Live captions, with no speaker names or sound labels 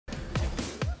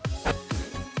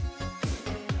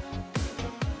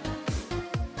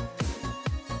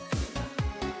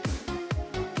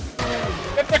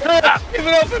He's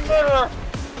an open murderer!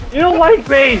 You don't like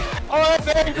me! Oh, I'm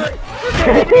angry!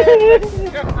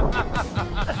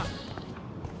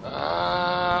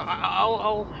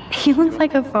 He looks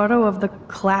like a photo of the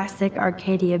classic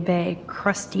Arcadia Bay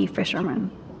crusty fisherman.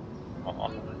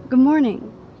 Good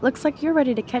morning. Looks like you're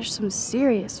ready to catch some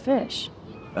serious fish.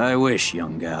 I wish,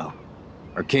 young gal.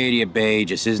 Arcadia Bay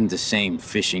just isn't the same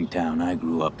fishing town I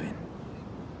grew up in.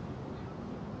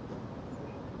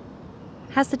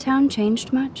 Has the town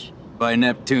changed much? By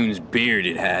Neptune's beard,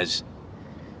 it has.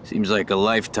 Seems like a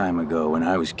lifetime ago when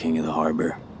I was king of the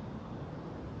harbor.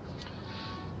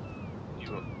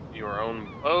 Your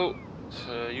own boat?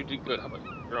 You did good. How about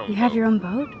your own boat? You have your own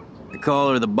boat? I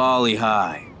call her the Bali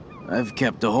High. I've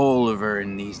kept a hold of her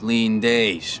in these lean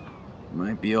days.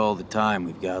 Might be all the time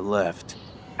we've got left.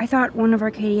 I thought one of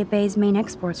Arcadia Bay's main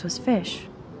exports was fish.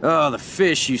 Oh, the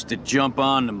fish used to jump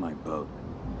onto my boat.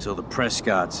 Until the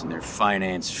Prescotts and their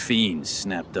finance fiends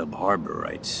snapped up harbor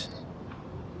rights.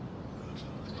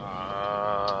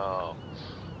 Oh.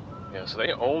 Yeah, so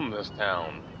they own this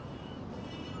town.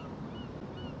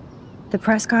 The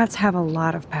Prescotts have a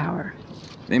lot of power.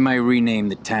 They might rename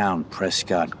the town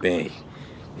Prescott Bay,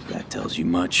 if that tells you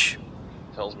much.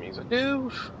 Tells me he's a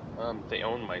douche. They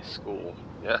own my school.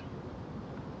 Yeah.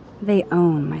 They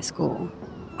own my school.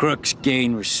 Crooks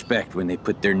gain respect when they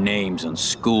put their names on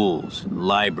schools and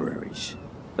libraries.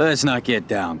 Let's not get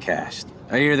downcast.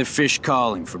 I hear the fish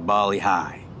calling for Bali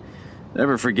High.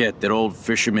 Never forget that old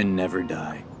fishermen never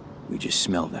die. We just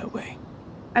smell that way.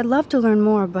 I'd love to learn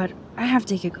more, but I have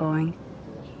to get going.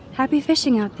 Happy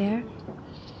fishing out there.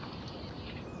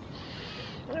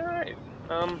 Alright.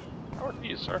 How are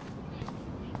you, sir?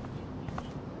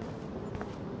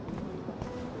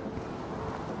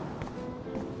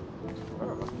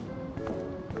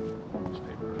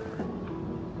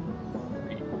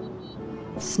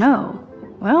 Snow?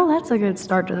 Well, that's a good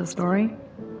start to the story.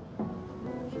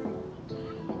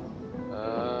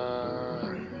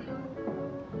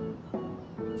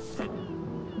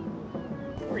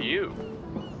 Who are you?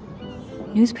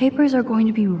 Newspapers are going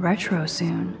to be retro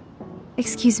soon.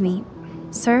 Excuse me,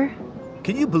 sir?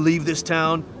 Can you believe this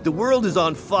town? The world is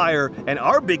on fire, and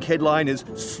our big headline is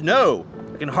snow.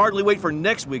 I can hardly wait for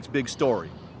next week's big story.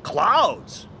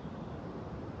 Clouds!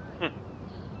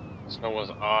 Snow was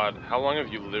odd. How long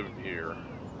have you lived here?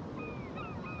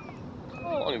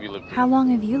 How long have you lived here? How long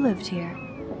have you lived here?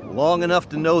 Long enough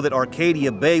to know that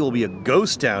Arcadia Bay will be a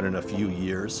ghost town in a few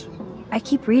years. I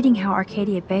keep reading how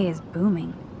Arcadia Bay is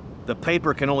booming. The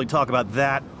paper can only talk about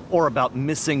that or about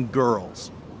missing girls.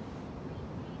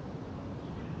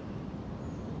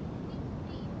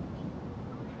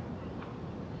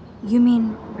 You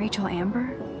mean Rachel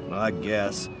Amber? I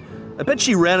guess. I bet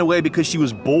she ran away because she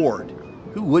was bored.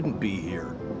 Who wouldn't be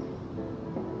here?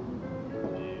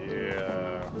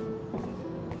 Yeah.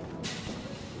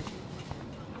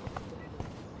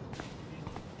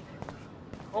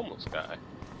 Homeless guy.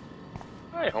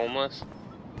 Hi, homeless.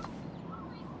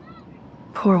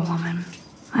 Poor woman.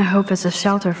 I hope it's a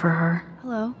shelter for her.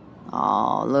 Hello?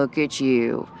 Oh, look at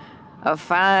you. A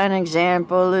fine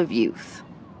example of youth.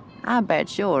 I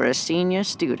bet you're a senior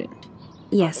student.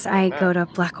 Yes, I go to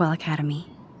Blackwell Academy.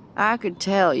 I could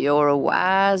tell you're a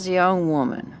wise young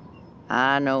woman.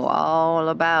 I know all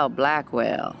about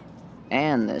Blackwell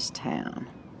and this town.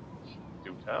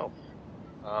 Do tell.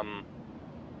 I'm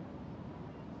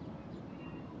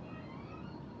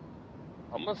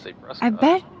gonna say Prescott. I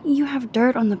bet you have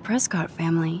dirt on the Prescott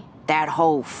family. That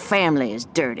whole family is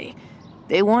dirty.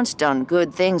 They once done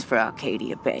good things for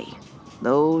Arcadia Bay.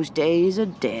 Those days are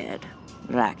dead,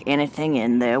 like anything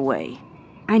in their way.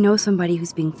 I know somebody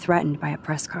who's being threatened by a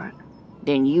Prescott.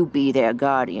 Then you be their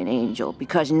guardian angel,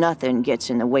 because nothing gets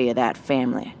in the way of that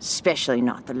family, especially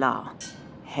not the law.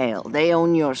 Hell, they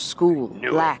own your school,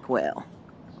 Blackwell.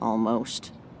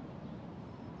 Almost.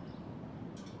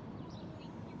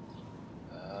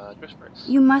 Joyce Price.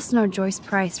 You must know Joyce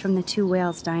Price from the Two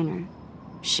Whales Diner.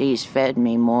 She's fed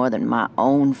me more than my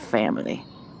own family.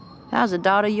 How's a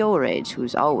daughter your age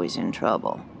who's always in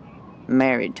trouble?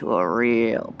 Married to a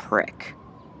real prick.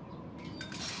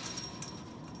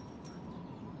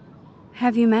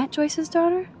 Have you met Joyce's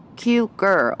daughter? Cute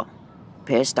girl.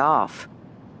 Pissed off.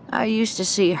 I used to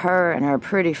see her and her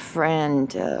pretty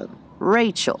friend,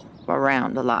 Rachel,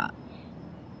 around a lot.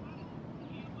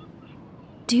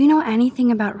 Do you know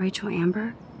anything about Rachel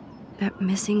Amber? That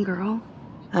missing girl?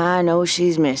 I know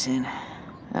she's missing.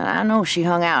 And I know she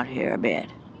hung out here a bit.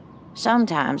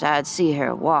 Sometimes I'd see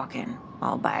her walking,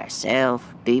 all by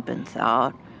herself, deep in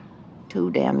thought. Too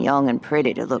damn young and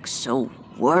pretty to look so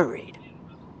worried.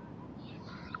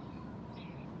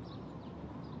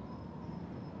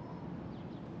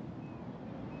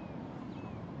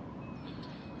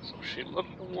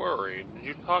 worried. Did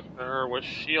you talk to her? Was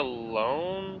she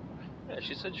alone? Yeah,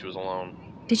 she said she was alone.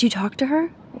 Did you talk to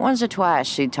her? Once or twice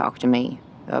she'd talk to me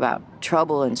about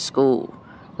trouble in school,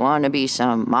 wanting to be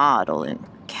some model in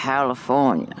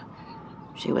California.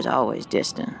 She was always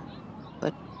distant,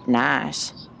 but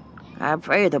nice. I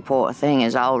pray the poor thing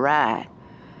is all right,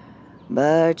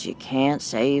 but you can't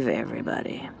save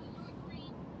everybody.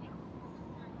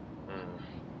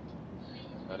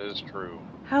 That is true.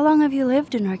 How long have you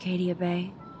lived in Arcadia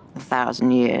Bay?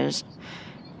 1,000 years.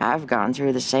 I've gone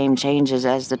through the same changes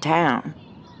as the town.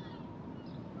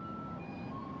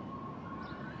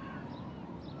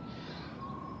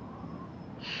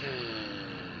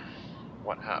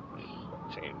 What happened?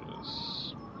 What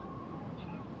changes?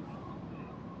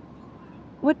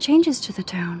 What changes to the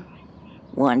town?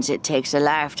 Ones it takes a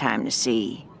lifetime to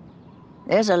see.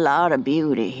 There's a lot of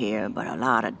beauty here, but a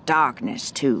lot of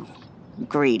darkness, too.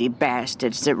 Greedy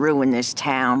bastards that ruin this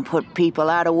town, put people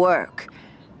out of work,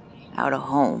 out of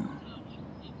home.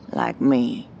 Like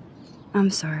me. I'm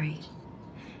sorry.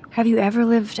 Have you ever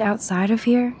lived outside of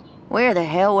here? Where the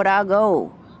hell would I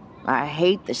go? I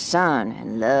hate the sun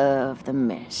and love the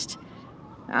mist.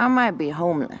 I might be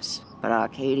homeless, but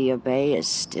Arcadia Bay is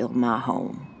still my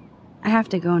home. I have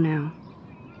to go now.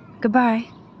 Goodbye.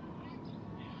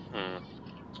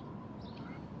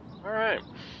 Alright.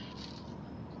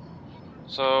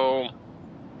 So,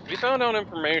 we found out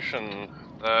information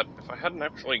that if I hadn't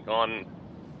actually gone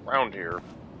around here,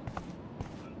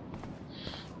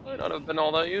 might not have been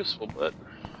all that useful, but...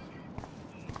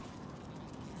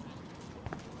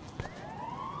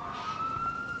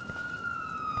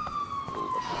 Ooh,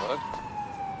 what?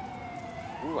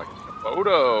 Ooh, I can take a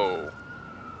photo!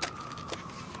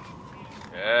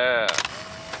 Yeah!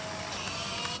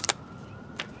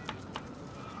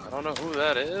 I don't know who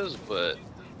that is, but...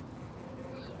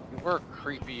 you were a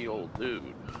creepy old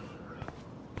dude.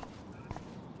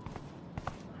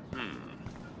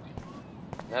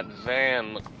 That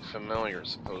van looked familiar,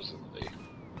 supposedly.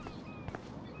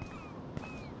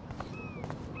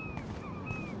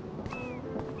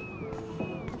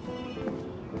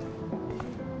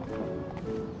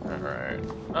 Alright.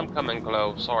 I'm coming,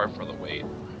 Chloe. Sorry for the wait.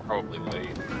 Probably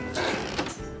late.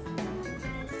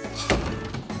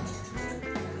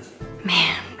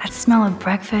 Man, that smell of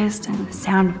breakfast and the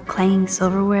sound of clanging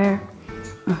silverware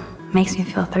makes me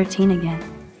feel 13 again.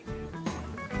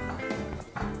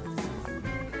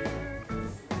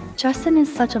 Justin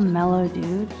is such a mellow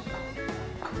dude.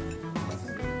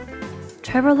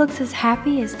 Trevor looks as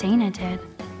happy as Dana did.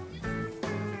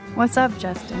 What's up,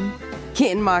 Justin?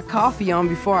 Getting my coffee on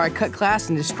before I cut class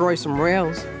and destroy some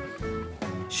rails.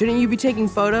 Shouldn't you be taking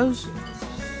photos?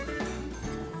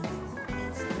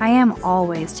 I am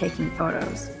always taking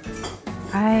photos.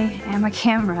 I am a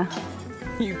camera.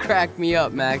 You crack me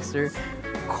up, Maxter.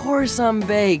 Of course I'm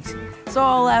baked, so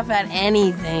I'll laugh at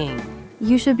anything.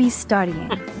 You should be studying,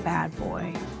 bad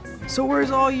boy. So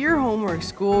where's all your homework,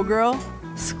 schoolgirl?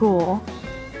 School.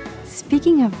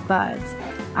 Speaking of buds,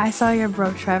 I saw your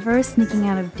bro Trevor sneaking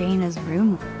out of Dana's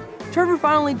room. Trevor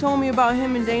finally told me about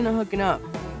him and Dana hooking up.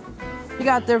 He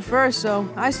got there first, so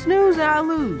I snooze and I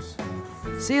lose.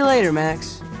 See you later,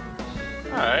 Max.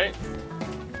 Alright.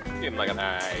 Seemed like a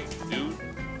nice dude.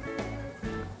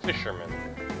 Fisherman.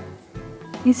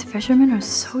 These fishermen are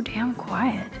so damn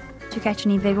quiet. Did you catch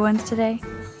any big ones today?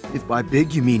 If by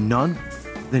big you mean none,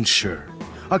 then sure.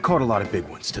 I caught a lot of big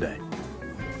ones today.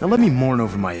 Now let me mourn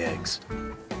over my eggs.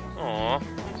 Aw,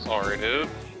 I'm sorry, dude.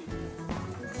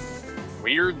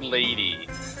 Weird lady.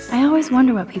 I always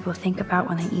wonder what people think about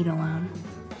when they eat alone.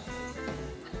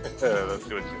 Let's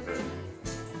see what she said.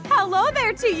 Hello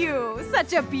there to you!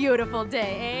 Such a beautiful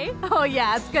day, eh? Oh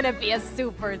yeah, it's gonna be a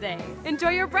super day.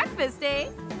 Enjoy your breakfast, eh?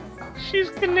 She's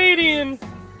Canadian!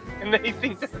 And they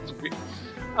think that's weird.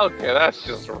 Okay, that's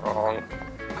just wrong.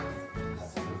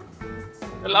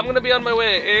 Well, I'm gonna be on my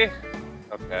way, eh?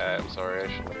 Okay, I'm sorry, I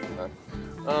shouldn't have done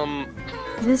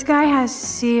that. This guy has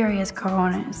serious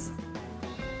cojones.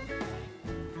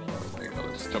 Oh my god,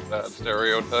 it's such a bad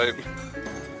stereotype.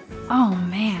 Oh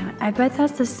man, I bet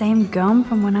that's the same gum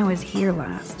from when I was here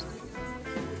last.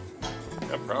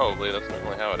 Yeah, probably, that's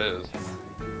normally how it is.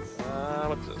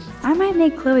 What's this? I might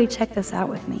make Chloe check this out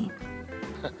with me.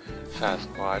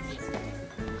 Sasquatch.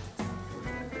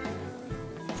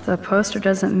 The poster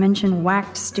doesn't mention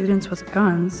whacked students with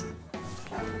guns.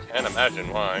 Can't imagine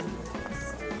why.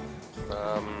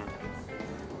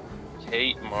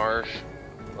 Kate Marsh,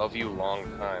 love you long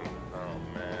time. Oh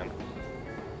man.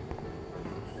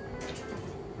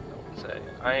 Don't say.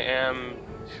 I am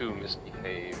too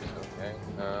misbehaved. Okay.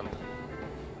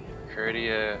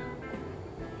 Curdia,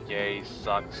 gay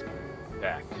sucks.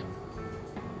 Back.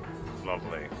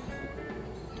 Lovely.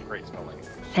 Great spelling.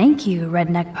 Thank you,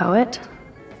 redneck poet.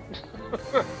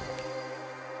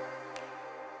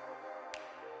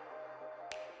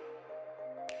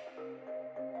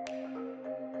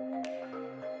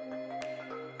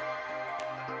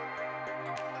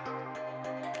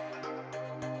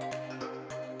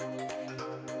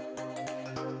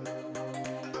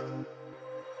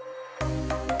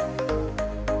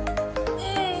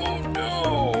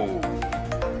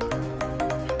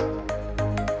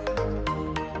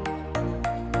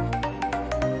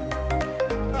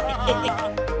 Oh, no!